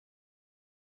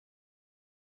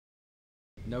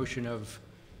notion of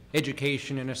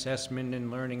education and assessment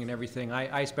and learning and everything.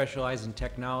 I specialize in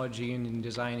technology and in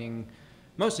designing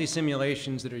mostly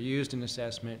simulations that are used in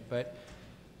assessment, but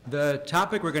the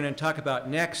topic we're going to talk about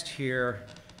next here,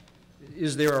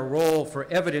 is there a role for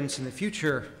evidence in the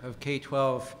future of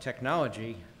K-12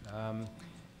 technology?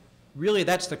 Really,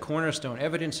 that's the cornerstone.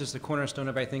 Evidence is the cornerstone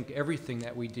of, I think, everything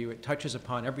that we do. It touches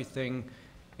upon everything,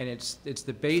 and it's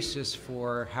the basis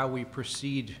for how we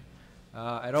proceed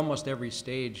at almost every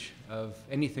stage of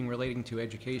anything relating to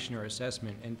education or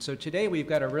assessment. And so today we've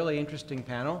got a really interesting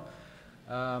panel.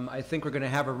 I think we're going to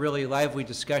have a really lively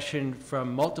discussion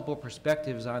from multiple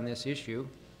perspectives on this issue.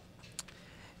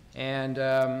 And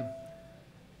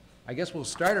I guess we'll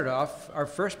start it off. Our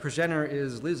first presenter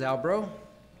is Liz Albro.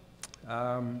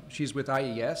 She's with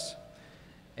IES,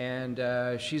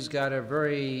 and she's got a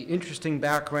very interesting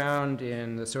background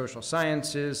in the social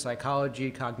sciences, psychology,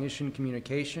 cognition,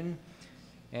 communication,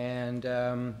 and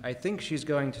I think she's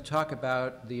going to talk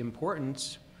about the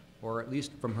importance, or at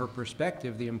least from her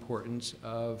perspective, the importance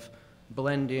of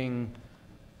blending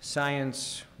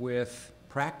science with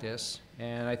practice,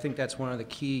 and I think that's one of the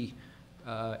key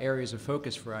areas of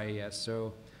focus for IES.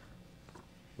 So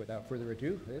without further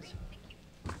ado, Liz.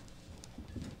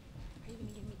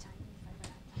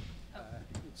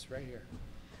 Right here.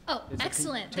 Oh,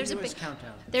 excellent. There's a big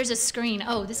countdown. There's a screen.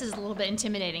 Oh, this is a little bit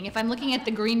intimidating. If I'm looking at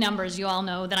the green numbers, you all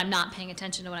know that I'm not paying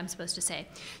attention to what I'm supposed to say.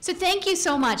 So thank you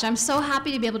so much. I'm so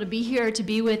happy to be able to be here, to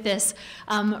be with this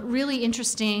really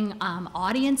interesting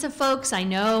audience of folks. I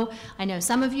know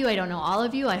some of you. I don't know all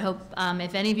of you. I hope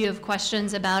if any of you have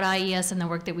questions about IES and the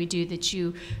work that we do, that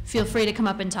you feel free to come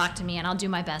up and talk to me, and I'll do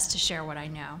my best to share what I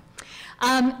know.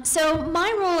 So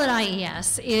my role at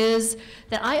IES is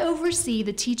that I oversee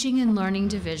the Teaching and Learning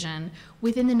Division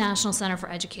within the National Center for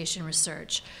Education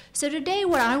Research. So today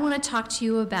what I want to talk to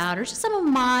you about are just some of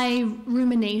my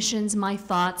ruminations, my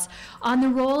thoughts on the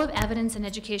role of evidence in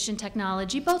education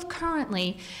technology, both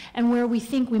currently and where we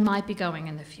think we might be going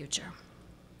in the future.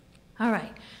 All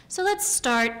right, so let's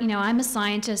start. You know, I'm a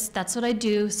scientist, that's what I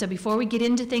do, so before we get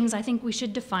into things, I think we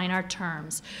should define our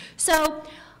terms. So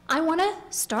I want to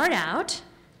start out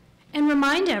and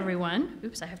remind everyone,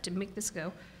 oops, I have to make this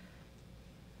go.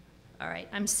 All right,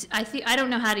 I don't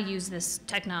know how to use this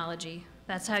technology.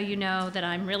 That's how you know that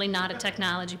I'm really not a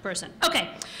technology person.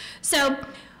 Okay, so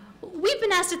we've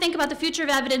been asked to think about the future of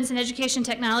evidence in education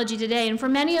technology today, and for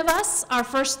many of us, our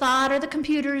first thought are the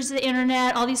computers, the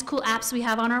internet, all these cool apps we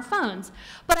have on our phones.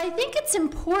 But I think it's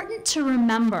important to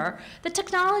remember that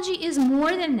technology is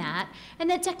more than that, and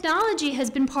that technology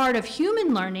has been part of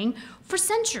human learning for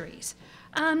centuries.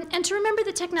 And to remember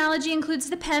that technology includes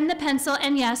the pen, the pencil,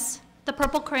 and yes, the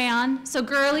purple crayon. So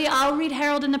girly, I'll read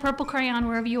Harold in the purple crayon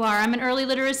wherever you are. I'm an early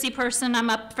literacy person, I'm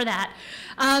up for that.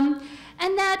 And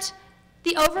that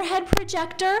the overhead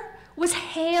projector was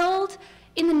hailed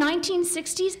in the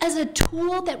 1960s as a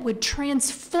tool that would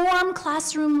transform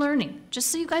classroom learning. Just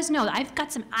so you guys know, I've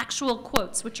got some actual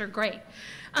quotes, which are great.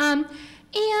 And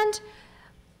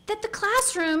that the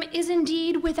classroom is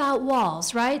indeed without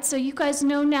walls, right? So you guys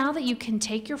know now that you can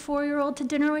take your 4-year-old to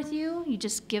dinner with you. You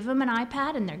just give them an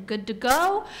iPad and they're good to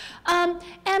go.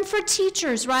 And for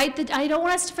teachers, right? I don't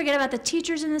want us to forget about the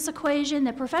teachers in this equation.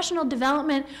 That professional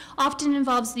development often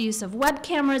involves the use of web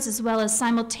cameras as well as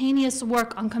simultaneous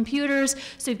work on computers.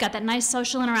 So you've got that nice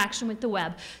social interaction with the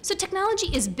web. So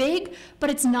technology is big, but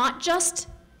it's not just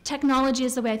technology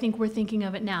is the way I think we're thinking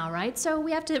of it now, right? So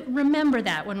we have to remember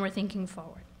that when we're thinking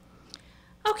forward.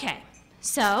 Okay,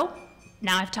 so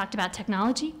now I've talked about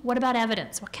technology. What about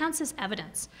evidence? What counts as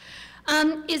evidence?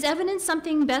 Is evidence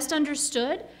something best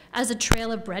understood as a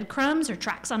trail of breadcrumbs or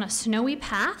tracks on a snowy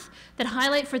path that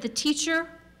highlight for the teacher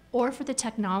or for the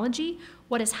technology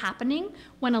what is happening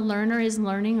when a learner is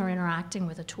learning or interacting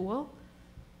with a tool?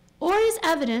 Or is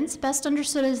evidence best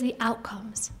understood as the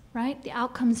outcomes, right? The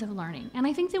outcomes of learning. And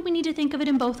I think that we need to think of it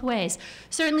in both ways.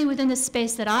 Certainly within the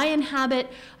space that I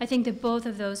inhabit, I think that both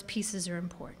of those pieces are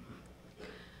important.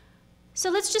 So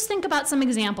let's just think about some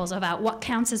examples about what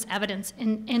counts as evidence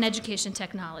in education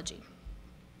technology.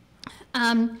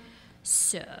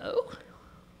 So,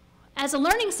 as a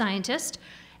learning scientist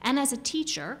and as a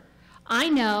teacher, I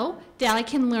know that I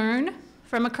can learn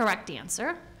from a correct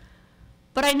answer,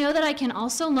 but I know that I can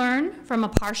also learn from a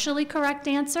partially correct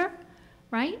answer,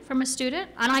 right, from a student,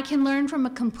 and I can learn from a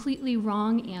completely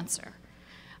wrong answer.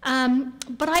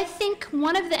 But I think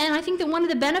that one of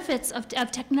the benefits of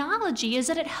technology is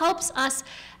that it helps us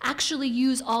actually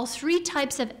use all three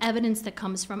types of evidence that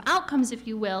comes from outcomes, if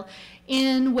you will,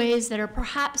 in ways that are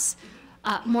perhaps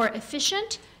more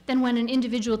efficient than when an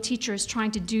individual teacher is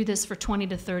trying to do this for 20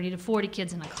 to 30 to 40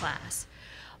 kids in a class.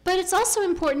 But it's also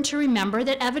important to remember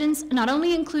that evidence not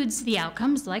only includes the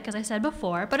outcomes, like as I said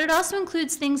before, but it also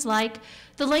includes things like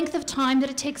the length of time that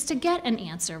it takes to get an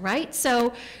answer, right?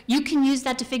 So you can use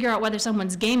that to figure out whether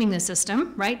someone's gaming the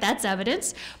system, right? That's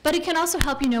evidence. But it can also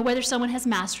help you know whether someone has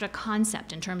mastered a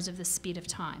concept in terms of the speed of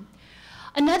time.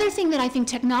 Another thing that I think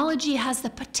technology has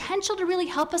the potential to really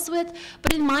help us with,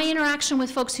 but in my interaction with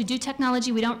folks who do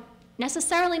technology, we don't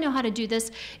necessarily know how to do this,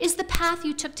 is the path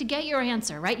you took to get your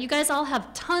answer, right? You guys all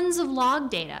have tons of log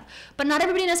data, but not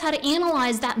everybody knows how to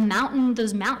analyze that mountain,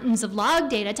 those mountains of log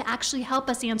data to actually help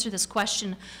us answer this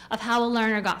question of how a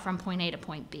learner got from point A to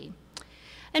point B.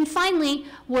 And finally,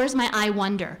 where's my I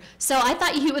wonder? So I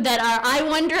thought that our I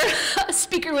wonder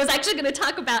speaker was actually going to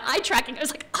talk about eye tracking. I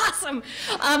was like, awesome.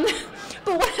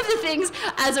 But one of the things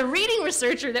as a reading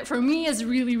researcher that for me is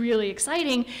really, really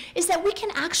exciting is that we can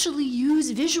actually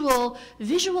use visual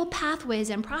pathways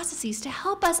and processes to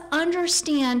help us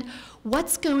understand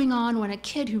what's going on when a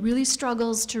kid who really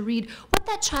struggles to read, what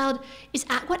that child is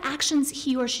at, what actions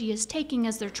he or she is taking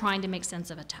as they're trying to make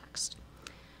sense of a text.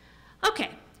 Okay,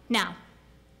 now,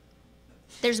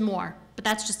 there's more, but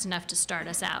that's just enough to start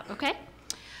us out, okay?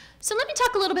 So let me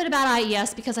talk a little bit about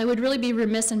IES because I would really be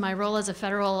remiss in my role as a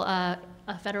federal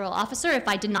officer if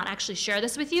I did not actually share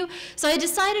this with you. So I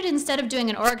decided instead of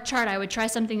doing an org chart, I would try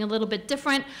something a little bit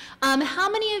different. How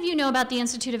many of you know about the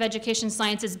Institute of Education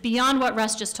Sciences beyond what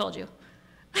Russ just told you?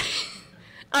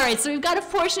 All right, so we've got a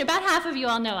portion, about half of you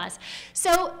all know us.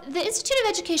 So the Institute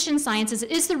of Education Sciences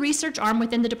is the research arm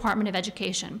within the Department of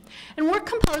Education. And we're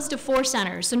composed of 4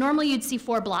 centers, so normally you'd see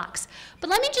 4 blocks. But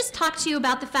let me just talk to you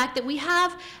about the fact that we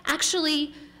have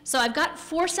actually, so I've got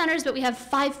 4 centers, but we have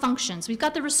 5 functions. We've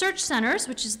got the research centers,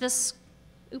 which is this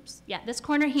this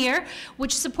corner here,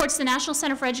 which supports the National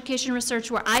Center for Education Research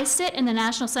where I sit, and the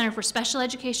National Center for Special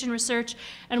Education Research,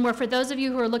 and where for those of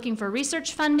you who are looking for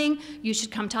research funding, you should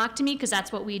come talk to me because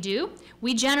that's what we do.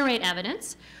 We generate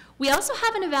evidence. We also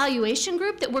have an evaluation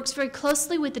group that works very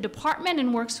closely with the department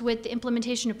and works with the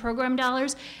implementation of program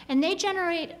dollars, and they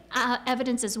generate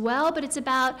evidence as well, but it's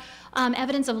about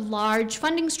evidence of large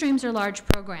funding streams or large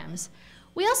programs.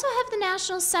 We also have the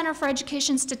National Center for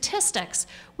Education Statistics,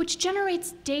 which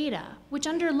generates data, which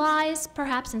underlies,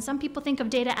 perhaps, and some people think of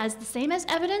data as the same as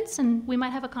evidence, and we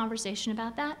might have a conversation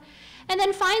about that. And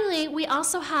then finally, we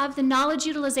also have the Knowledge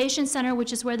Utilization Center,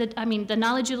 which is where the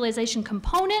knowledge utilization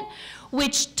component,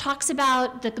 which talks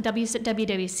about the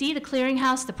WWC, the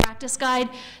clearinghouse, the practice guide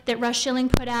that Russ Schilling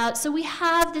put out. So we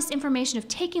have this information of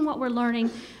taking what we're learning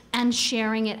and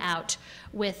sharing it out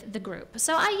with the group.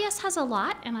 So IES has a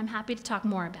lot, and I'm happy to talk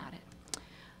more about it.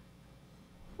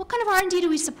 What kind of R&D do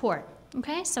we support?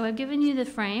 Okay, so I've given you the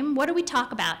frame. What do we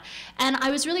talk about? And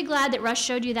I was really glad that Russ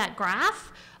showed you that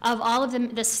graph of all of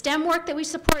the STEM work that we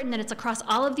support, and that it's across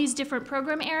all of these different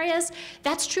program areas.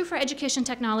 That's true for education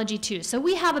technology too. So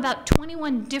we have about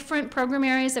 21 different program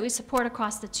areas that we support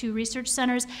across the 2 research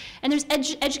centers, and there's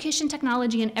education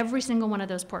technology in every single one of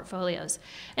those portfolios.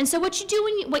 And so what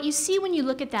you see when you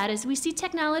look at that is we see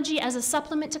technology as a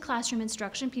supplement to classroom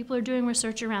instruction. People are doing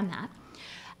research around that.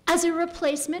 As a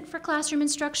replacement for classroom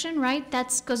instruction, right?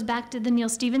 That goes back to the Neil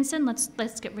Stevenson.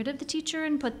 Let's get rid of the teacher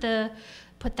and put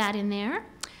that in there.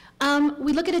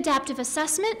 We look at adaptive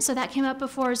assessment, so that came up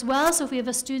before as well. So if we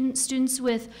have students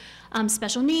with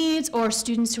special needs or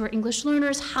students who are English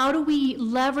learners, how do we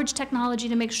leverage technology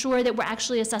to make sure that we're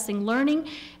actually assessing learning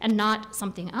and not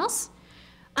something else?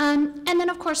 And then,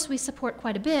 of course, we support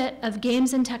quite a bit of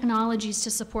games and technologies to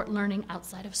support learning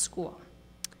outside of school.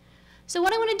 So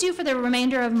what I want to do for the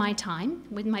remainder of my time,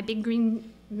 with my big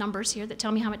green numbers here that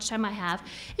tell me how much time I have,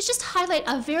 is just highlight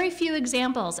a very few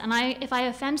examples. And if I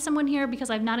offend someone here because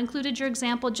I've not included your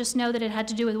example, just know that it had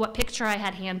to do with what picture I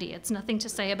had handy. It's nothing to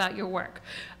say about your work,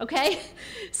 okay?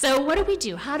 So what do we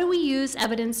do? How do we use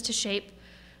evidence to shape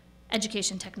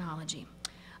education technology?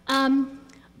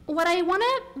 One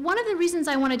of the reasons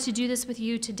I wanted to do this with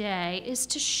you today is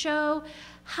to show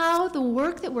how the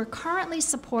work that we're currently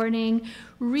supporting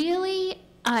really,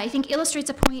 I think, illustrates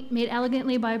a point made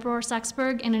elegantly by Bror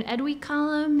Saxberg in an Ed Week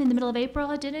column in the middle of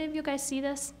April. Did any of you guys see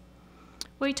this?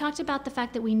 Where he talked about the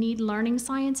fact that we need learning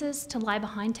sciences to lie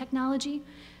behind technology,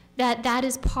 that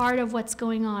is part of what's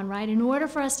going on, right? In order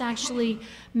for us to actually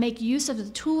make use of the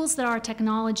tools that are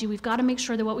technology, we've got to make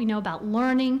sure that what we know about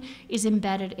learning is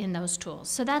embedded in those tools.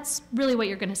 So that's really what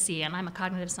you're going to see, and I'm a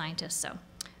cognitive scientist, so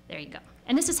there you go.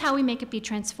 And this is how we make it be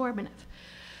transformative.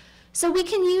 So we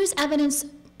can use evidence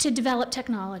to develop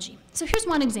technology. So here's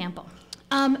one example.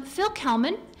 Phil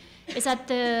Kelman is at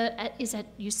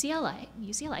UCLA.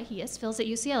 Phil's at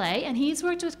UCLA, and he's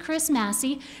worked with Chris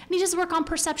Massey, and he does work on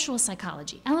perceptual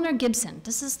psychology. Eleanor Gibson,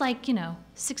 this is like,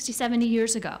 60, 70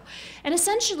 years ago. And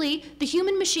essentially, the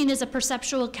human machine is a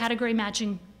perceptual category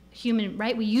matching human,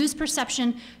 right? We use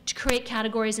perception to create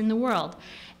categories in the world.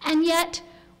 And yet,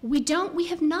 we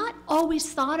have not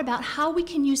always thought about how we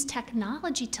can use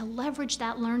technology to leverage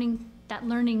that learning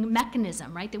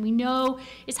mechanism, right, that we know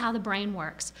is how the brain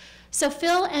works. So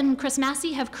Phil and Chris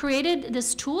Massey have created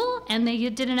this tool, and they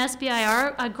did an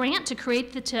SBIR grant to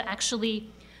create to actually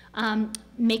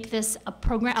make this a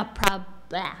program,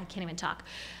 I can't even talk,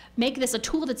 make this a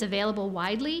tool that's available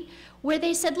widely, where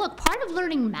they said, look, part of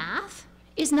learning math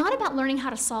is not about learning how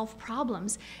to solve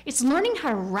problems. It's learning how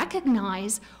to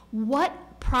recognize what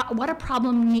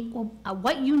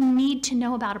you need to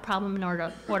know about a problem in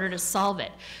order to solve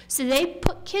it. So they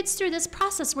put kids through this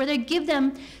process where they give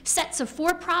them sets of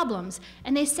 4 problems,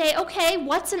 and they say, okay,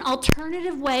 what's an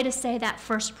alternative way to say that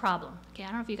first problem? Okay, I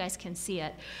don't know if you guys can see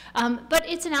it, but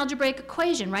it's an algebraic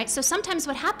equation, right? So sometimes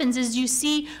what happens is you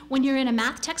see, when you're in a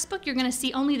math textbook, you're gonna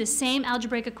see only the same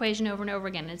algebraic equation over and over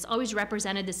again, and it's always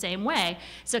represented the same way.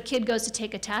 So a kid goes to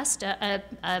take a test, a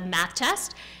math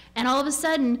test, and all of a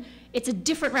sudden, it's a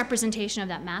different representation of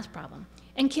that math problem.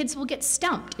 And kids will get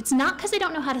stumped. It's not because they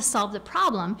don't know how to solve the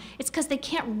problem, it's because they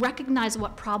can't recognize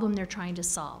what problem they're trying to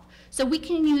solve. So we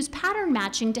can use pattern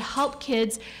matching to help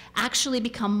kids actually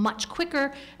become much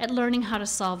quicker at learning how to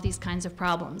solve these kinds of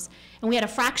problems. And we had a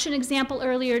fraction example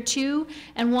earlier too,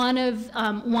 and one of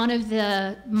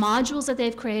the modules that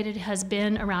they've created has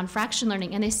been around fraction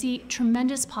learning, and they see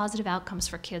tremendous positive outcomes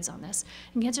for kids on this.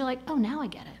 And kids are like, oh, now I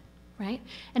get it. Right?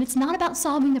 And it's not about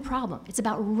solving the problem. It's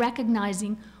about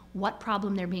recognizing what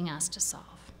problem they're being asked to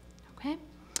solve. Okay?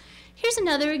 Here's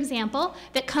another example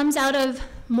that comes out of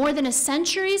more than a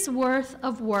century's worth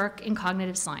of work in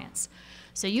cognitive science.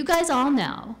 So you guys all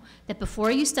know that before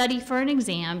you study for an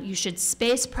exam, you should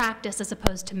space practice as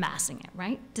opposed to massing it,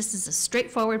 right? This is a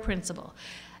straightforward principle.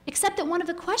 Except that one of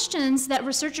the questions that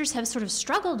researchers have sort of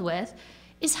struggled with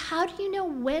is, how do you know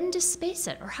when to space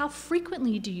it, or how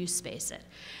frequently do you space it?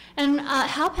 And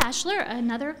Hal Pashler,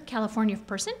 another California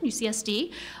person,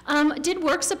 UCSD, did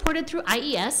work supported through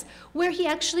IES, where he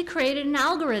actually created an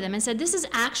algorithm and said, this is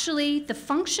actually the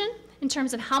function in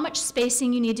terms of how much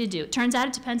spacing you need to do. It turns out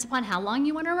it depends upon how long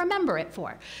you want to remember it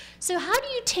for. So how do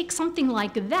you take something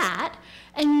like that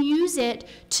and use it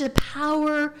to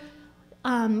power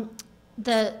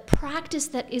the practice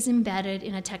that is embedded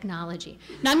in a technology?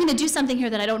 Now I'm going to do something here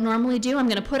that I don't normally do. I'm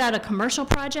going to put out a commercial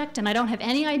project, and I don't have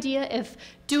any idea if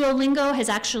Duolingo has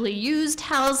actually used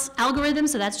Hal's algorithm,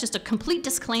 so that's just a complete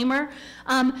disclaimer.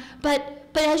 But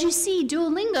as you see,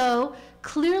 Duolingo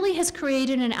clearly has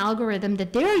created an algorithm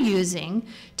that they're using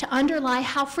to underlie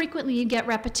how frequently you get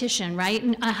repetition, right?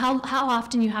 And how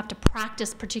often you have to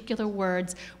practice particular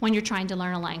words when you're trying to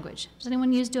learn a language. Does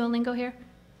anyone use Duolingo here?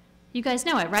 You guys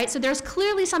know it, right? So there's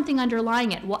clearly something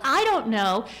underlying it. What I don't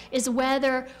know is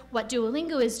whether what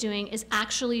Duolingo is doing is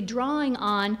actually drawing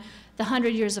on the 100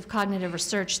 years of cognitive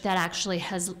research that actually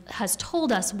has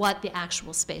told us what the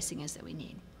actual spacing is that we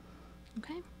need.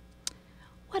 Okay?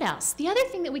 What else? The other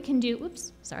thing that we can do,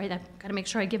 oops, sorry, I've got to make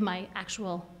sure I give my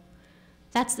actual,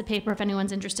 that's the paper if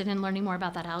anyone's interested in learning more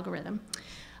about that algorithm.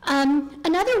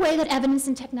 Another way that evidence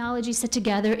and technology sit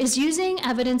together is using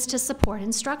evidence to support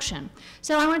instruction.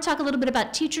 So I want to talk a little bit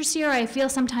about teachers here. I feel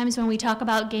sometimes when we talk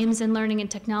about games and learning and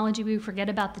technology, we forget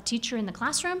about the teacher in the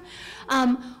classroom.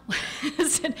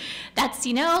 That's,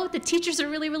 the teachers are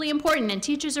really, really important, and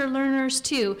teachers are learners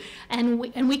too, and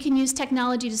we can use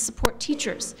technology to support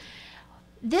teachers.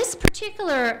 This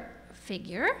particular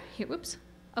figure, here, whoops.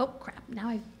 Oh, crap,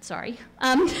 now sorry.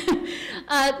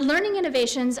 Learning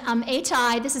Innovations, A to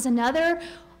I, this is another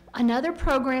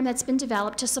program that's been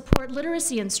developed to support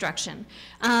literacy instruction.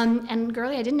 And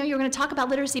Girlie, I didn't know you were going to talk about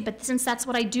literacy, but since that's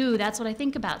what I do, that's what I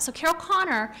think about. So Carol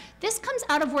Connor, this comes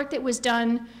out of work that was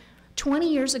done 20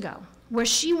 years ago, where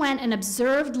she went and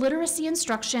observed literacy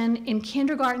instruction in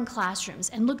kindergarten classrooms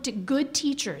and looked at good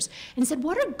teachers and said,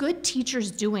 what are good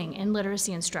teachers doing in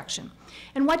literacy instruction?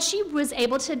 And what she was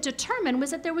able to determine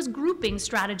was that there was grouping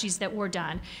strategies that were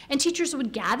done. And teachers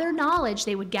would gather knowledge,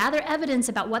 they would gather evidence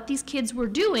about what these kids were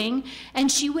doing, and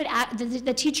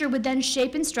the teacher would then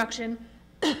shape instruction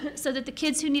so that the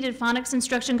kids who needed phonics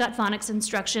instruction got phonics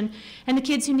instruction, and the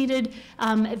kids who needed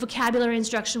vocabulary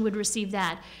instruction would receive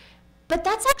that. But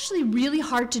that's actually really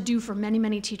hard to do for many,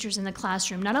 many teachers in the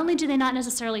classroom. Not only do they not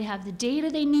necessarily have the data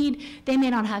they need, they may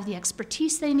not have the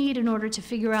expertise they need in order to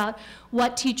figure out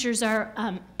what teachers are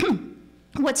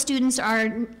what students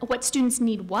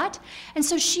need what. And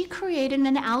so she created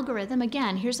an algorithm.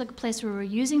 Again, here's like a place where we're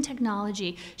using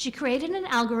technology. She created an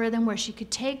algorithm where she could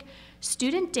take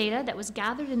student data that was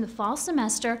gathered in the fall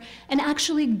semester and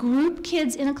actually group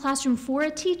kids in a classroom for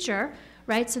a teacher,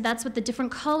 right? So that's what the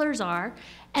different colors are,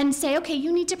 and say, okay,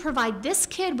 you need to provide this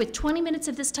kid with 20 minutes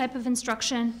of this type of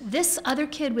instruction, this other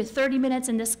kid with 30 minutes,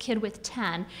 and this kid with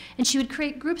 10. And she would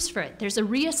create groups for it. There's a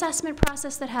reassessment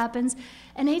process that happens,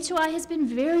 and A2I has been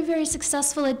very, very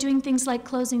successful at doing things like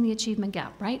closing the achievement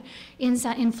gap, right? In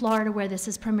Florida, where this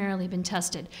has primarily been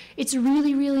tested. It's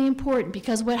really, really important,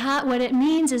 because what it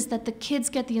means is that the kids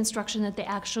get the instruction that they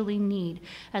actually need,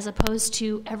 as opposed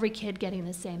to every kid getting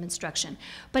the same instruction.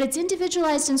 But it's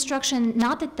individualized instruction,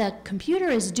 not that the computer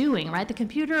is doing, right? The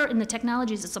computer and the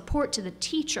technology is a support to the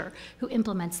teacher who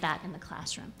implements that in the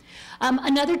classroom.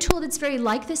 Another tool that's very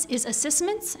like this is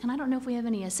assessments, and I don't know if we have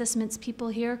any assessments people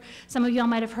here. Some of y'all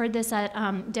might have heard this at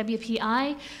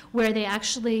WPI, where they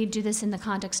actually do this in the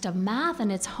context of math,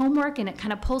 and it's homework, and it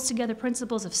kind of pulls together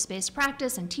principles of spaced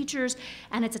practice and teachers,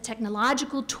 and it's a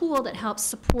technological tool that helps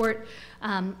support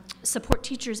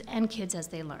teachers and kids as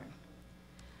they learn.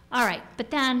 All right, but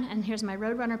then, and here's my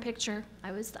Roadrunner picture,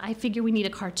 I figure we need a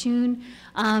cartoon.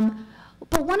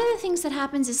 But one of the things that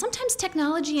happens is sometimes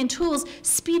technology and tools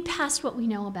speed past what we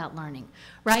know about learning,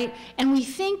 right? And we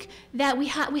think that we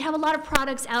have a lot of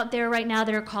products out there right now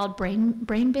that are called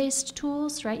brain-based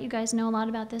tools, right? You guys know a lot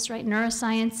about this, right?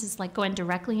 Neuroscience is like going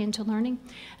directly into learning.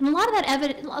 And a lot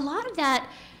of that,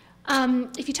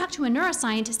 if you talk to a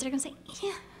neuroscientist, they're gonna say,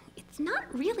 yeah, it's not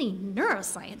really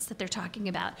neuroscience that they're talking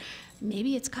about.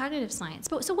 Maybe it's cognitive science.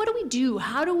 But so what do we do?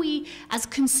 How do we, as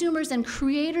consumers and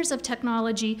creators of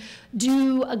technology,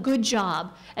 do a good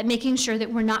job at making sure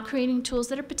that we're not creating tools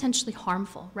that are potentially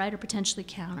harmful, right, or potentially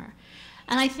counter?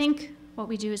 And I think what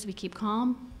we do is we keep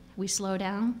calm, we slow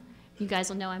down. You guys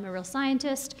will know I'm a real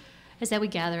scientist, is that we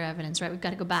gather evidence, right? We've got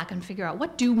to go back and figure out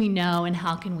what do we know and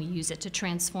how can we use it to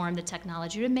transform the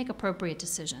technology to make appropriate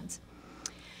decisions.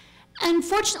 And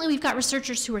fortunately, we've got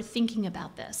researchers who are thinking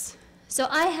about this. So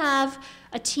I have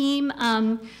a team,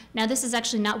 now this is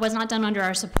actually was not done under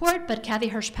our support, but Kathy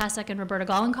Hirsch-Pasek and Roberta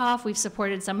Golenkoff, we've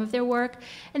supported some of their work,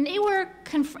 and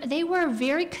they were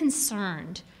very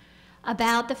concerned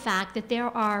about the fact that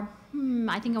there are,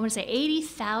 I think I want to say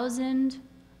 80,000,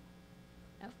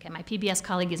 okay, my PBS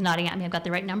colleague is nodding at me, I've got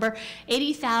the right number,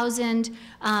 80,000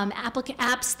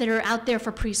 apps that are out there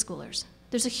for preschoolers.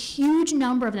 There's a huge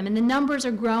number of them, and the numbers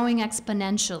are growing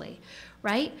exponentially,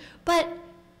 right? But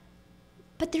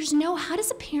there's how does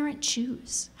a parent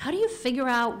choose? How do you figure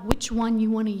out which one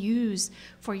you want to use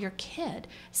for your kid?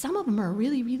 Some of them are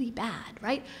really, really bad,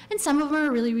 right? And some of them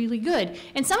are really, really good.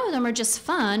 And some of them are just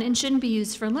fun and shouldn't be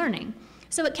used for learning.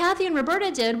 So what Kathy and Roberta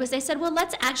did was they said, well,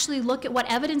 let's actually look at what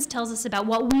evidence tells us about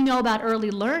what we know about early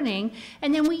learning,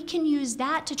 and then we can use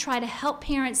that to try to help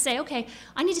parents say, okay,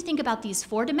 I need to think about these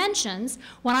 4 dimensions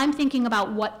when I'm thinking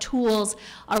about what tools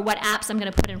or what apps I'm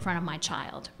going to put in front of my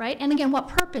child, right? And again, what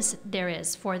purpose there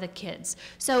is for the kids.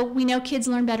 So we know kids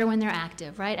learn better when they're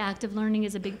active, right? Active learning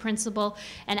is a big principle,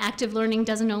 and active learning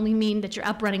doesn't only mean that you're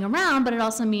up running around, but it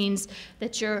also means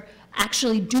that you're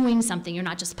actually doing something. You're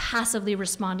not just passively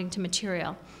responding to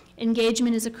material.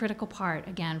 Engagement is a critical part,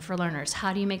 again, for learners.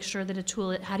 How do you make sure that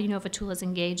how do you know if a tool is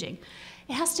engaging?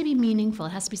 It has to be meaningful. It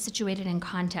has to be situated in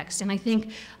context. And I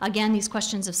think, again, these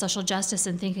questions of social justice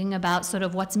and thinking about sort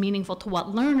of what's meaningful to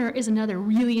what learner is another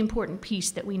really important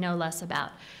piece that we know less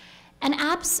about. And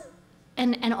apps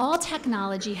and all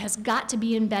technology has got to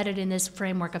be embedded in this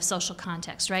framework of social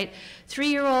context, right?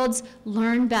 3-year-olds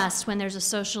learn best when there's a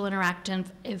social interactive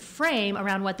frame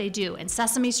around what they do. And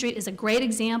Sesame Street is a great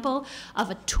example of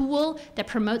a tool that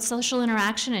promotes social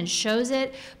interaction and shows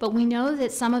it. But we know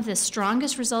that some of the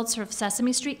strongest results of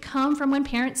Sesame Street come from when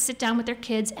parents sit down with their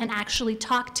kids and actually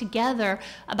talk together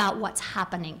about what's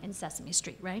happening in Sesame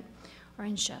Street, right? Or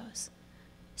in shows.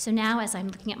 So now, as I'm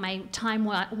looking at my time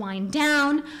wind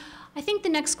down, I think the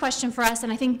next question for us,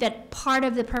 and I think that part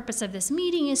of the purpose of this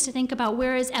meeting is to think about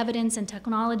where is evidence and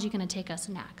technology going to take us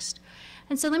next.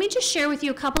 And so let me just share with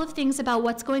you a couple of things about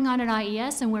what's going on at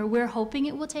IES and where we're hoping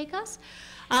it will take us.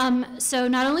 So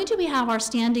not only do we have our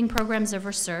standing programs of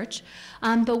research,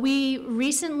 but we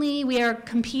are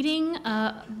competing,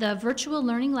 the Virtual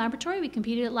Learning Laboratory, we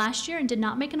competed it last year and did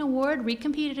not make an award,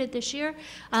 recompeted it this year.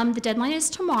 The deadline is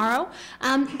tomorrow.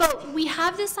 But we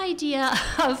have this idea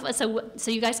of,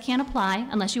 so you guys can't apply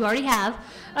unless you already have,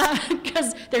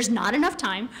 because there's not enough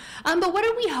time. But what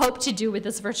do we hope to do with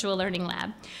this Virtual Learning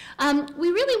Lab? We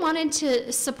really wanted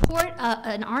to support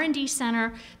an R&D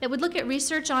center that would look at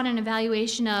research on and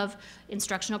evaluation combination of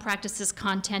instructional practices,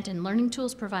 content, and learning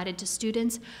tools provided to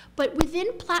students, but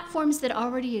within platforms that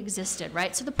already existed,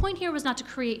 right? So the point here was not to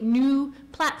create new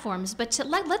platforms, but to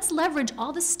let's leverage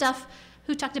all the stuff.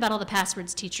 Who talked about all the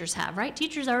passwords teachers have, right?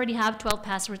 Teachers already have 12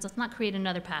 passwords. Let's not create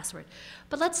another password.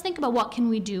 But let's think about what can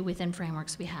we do within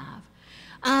frameworks we have.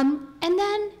 And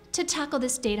then to tackle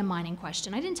this data mining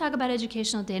question. I didn't talk about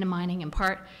educational data mining in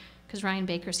part because Ryan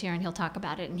Baker's here and he'll talk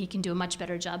about it and he can do a much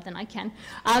better job than I can.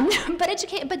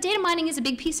 But data mining is a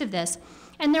big piece of this.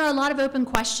 And there are a lot of open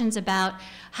questions about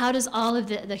how does all of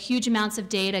the huge amounts of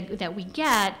data that we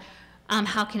get,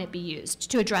 how can it be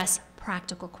used to address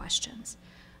practical questions?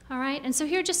 All right, and so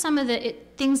here are just some of the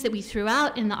things that we threw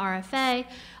out in the RFA,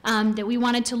 that we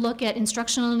wanted to look at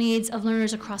instructional needs of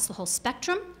learners across the whole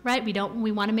spectrum, right?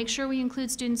 We want to make sure we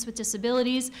include students with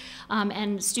disabilities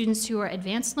and students who are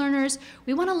advanced learners.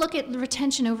 We want to look at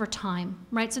retention over time,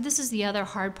 right? So this is the other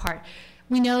hard part.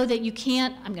 We know that you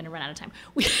can't, I'm going to run out of time.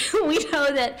 We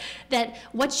know that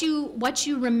what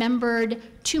you remembered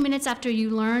 2 minutes after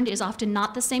you learned is often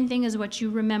not the same thing as what you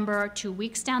remember 2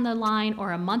 weeks down the line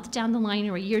or a month down the line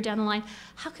or a year down the line.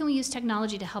 How can we use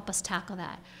technology to help us tackle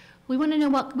that? We want to know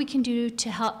what we can do to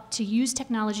help to use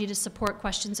technology to support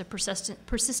questions of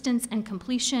persistence and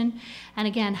completion. And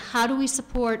again, how do we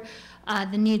support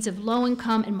the needs of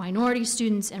low-income and minority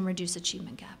students and reduce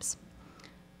achievement gaps?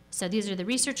 So these are the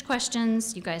research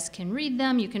questions. You guys can read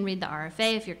them. You can read the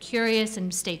RFA if you're curious,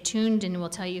 and stay tuned and we'll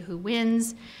tell you who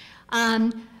wins.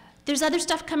 There's other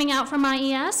stuff coming out from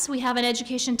IES. We have an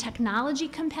education technology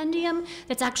compendium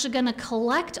that's actually going to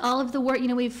collect all of the work. You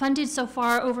know, we've funded so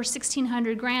far over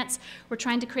 1,600 grants. We're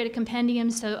trying to create a compendium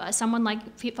so someone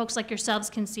like folks like yourselves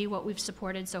can see what we've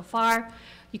supported so far.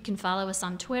 You can follow us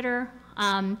on Twitter.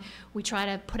 We try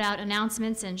to put out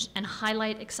announcements and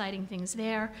highlight exciting things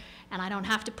there. And I don't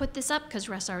have to put this up because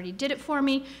Russ already did it for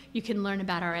me. You can learn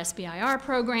about our SBIR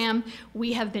program.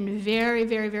 We have been very,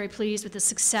 very, very pleased with the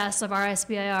success of our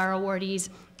SBIR awardees.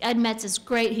 Ed Metz is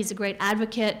great. He's a great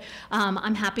advocate.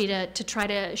 I'm happy to try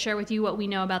to share with you what we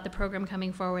know about the program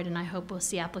coming forward, and I hope we'll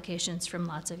see applications from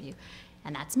lots of you.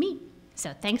 And that's me.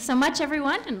 So thanks so much,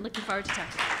 everyone, and looking forward to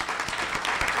talking.